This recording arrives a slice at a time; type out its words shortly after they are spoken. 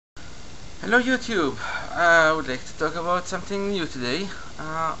Hello YouTube, I would like to talk about something new today,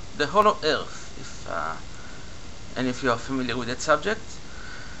 the hollow earth, if any of you are familiar with that subject.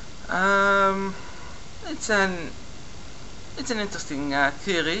 It's an interesting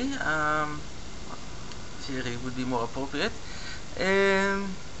theory. Theory would be more appropriate.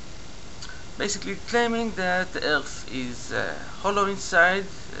 Basically claiming that the earth is hollow inside,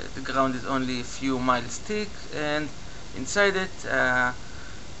 the ground is only a few miles thick, and inside it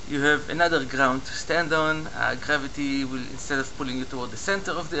you have another ground to stand on. Gravity will, instead of pulling you toward the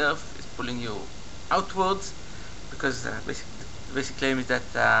center of the earth, is pulling you outwards, because the basic claim is that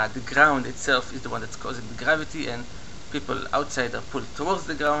the ground itself is the one that's causing the gravity, and people outside are pulled towards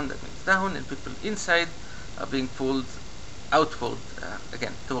the ground, that means down, and people inside are being pulled outward,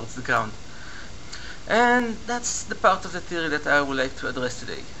 again, towards the ground. And that's the part of the theory that I would like to address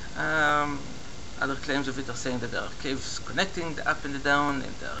today. Other claims of it are saying that there are caves connecting the up and the down,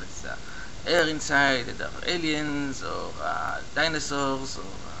 and there is air inside, and there are aliens, or dinosaurs, or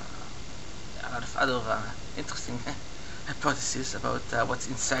a lot of other interesting hypotheses about what's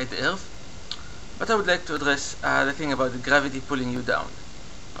inside the earth. But I would like to address the thing about the gravity pulling you down,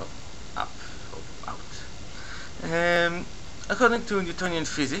 or up, or out. According to Newtonian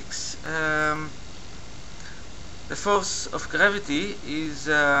physics, the force of gravity is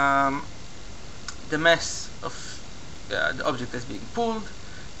the mass of the object that's being pulled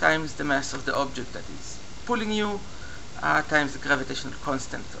times the mass of the object that is pulling you times the gravitational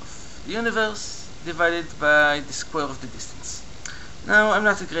constant of the universe divided by the square of the distance. Now, I'm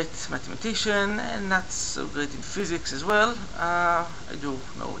not a great mathematician and not so great in physics as well. I do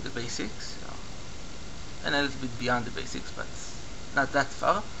know the basics, and a little bit beyond the basics, but not that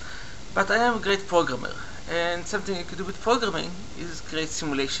far. But I am a great programmer, and something you can do with programming is create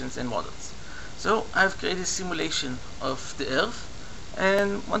simulations and models. So I've created a simulation of the Earth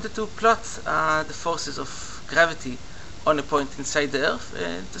and wanted to plot the forces of gravity on a point inside the Earth,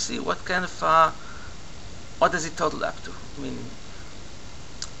 and to see what kind of what does it total up to. I mean,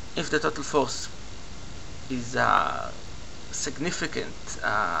 if the total force is significant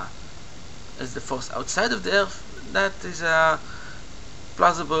as the force outside of the Earth, that is a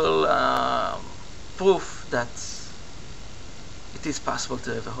plausible proof that it is possible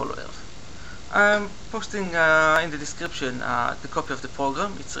to have a hollow Earth. I'm posting in the description the copy of the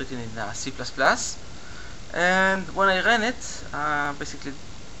program. It's written in C++, and when I ran it, basically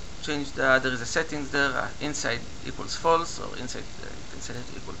changed, there is a settings there, inside equals false, or inside you can set it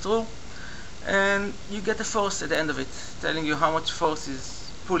to equal true, and you get a force at the end of it, telling you how much force is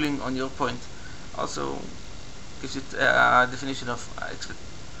pulling on your point. Also gives you a definition of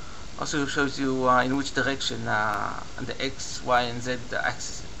also shows you in which direction on the X, Y, and Z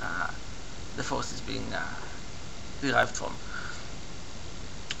axis the force is being derived from.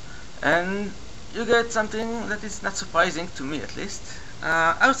 And you get something that is not surprising, to me at least.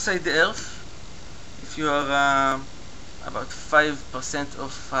 Outside the Earth, if you are about 5%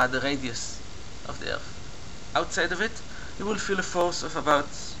 of the radius of the Earth, outside of it, you will feel a force of about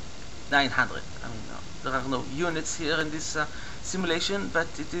 900. I mean, there are no units here in this simulation, but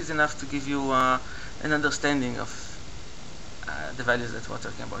it is enough to give you an understanding of the values that we're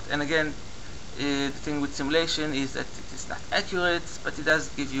talking about. And again, the thing with simulation is that it is not accurate, but it does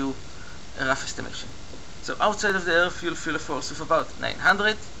give you a rough estimation. So outside of the Earth, you'll feel a force of about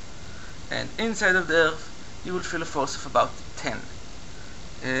 900, and inside of the Earth, you will feel a force of about 10.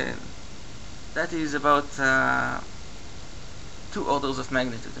 And that is about 2 orders of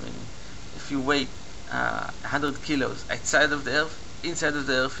magnitude. I mean, if you weigh 100 kilos outside of the Earth, inside of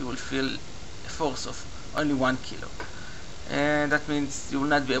the Earth, you will feel a force of only 1 kilo. And that means you will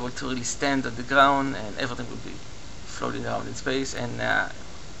not be able to really stand on the ground, and everything will be floating around in space and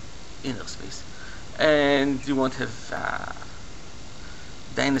inner space. And you won't have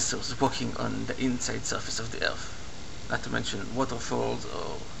dinosaurs walking on the inside surface of the Earth, not to mention waterfalls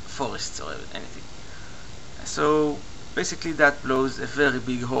or forests or anything. So basically that blows a very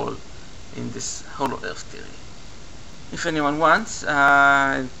big hole in this hollow Earth theory. If anyone wants,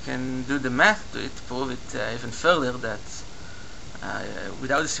 can do the math to it, prove it even further, that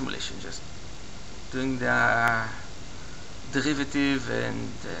without a simulation, just doing the derivative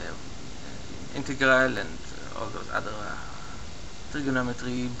and integral and all those other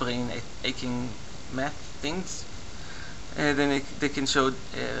trigonometry, brain aching math things, then they can show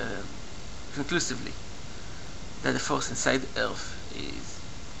conclusively that the force inside the Earth is,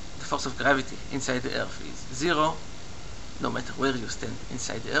 the force of gravity inside the Earth is 0, no matter where you stand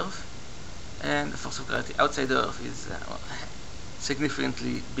inside the Earth, and the force of gravity outside the Earth is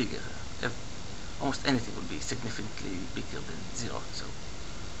significantly bigger. Almost anything will be significantly bigger than 0. So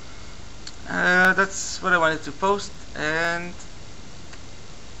that's what I wanted to post, and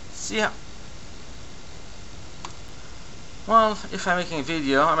see ya. Well, if I'm making a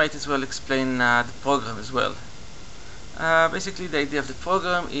video, I might as well explain the program as well. Basically, the idea of the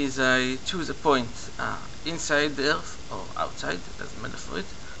program is I choose a point inside the Earth or outside, it doesn't matter for it,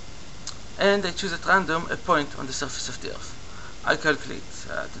 and I choose at random a point on the surface of the Earth. I calculate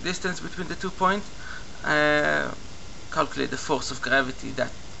the distance between the 2 points, calculate the force of gravity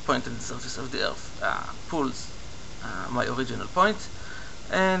that point on the surface of the Earth pulls my original point,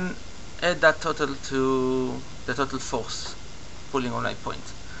 and add that total to the total force pulling on my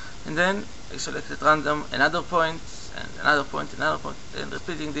point. And then I select at random another point, and another point, another point, and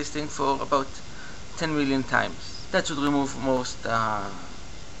repeating this thing for about 10 million times. That should remove most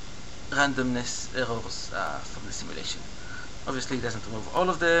randomness errors from the simulation. Obviously it doesn't remove all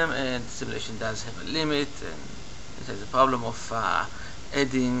of them, and the simulation does have a limit, and it has a problem of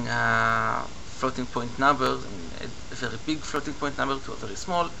adding floating point numbers, and a very big floating point number to a very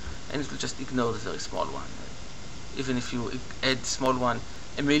small, and it will just ignore the very small one. Even if you add small one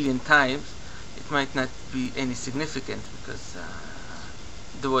 1,000,000 times, it might not be any significant, because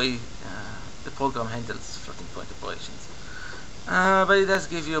the way the program handles floating point operations. But it does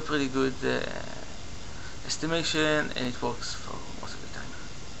give you a pretty good estimation, and it works for most of the time.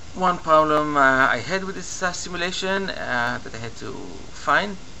 One problem I had with this simulation that I had to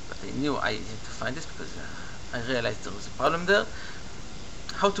find, but I knew I had to find this because I realized there was a problem there: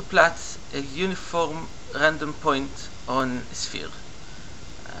 how to plot a uniform random point on a sphere.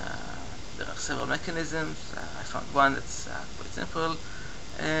 There are several mechanisms. I found one that's quite simple,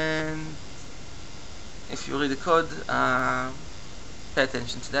 and if you read the code, pay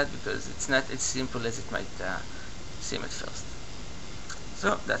attention to that, because it's not as simple as it might seem at first.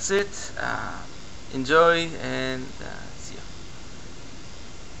 So that's it. Enjoy, and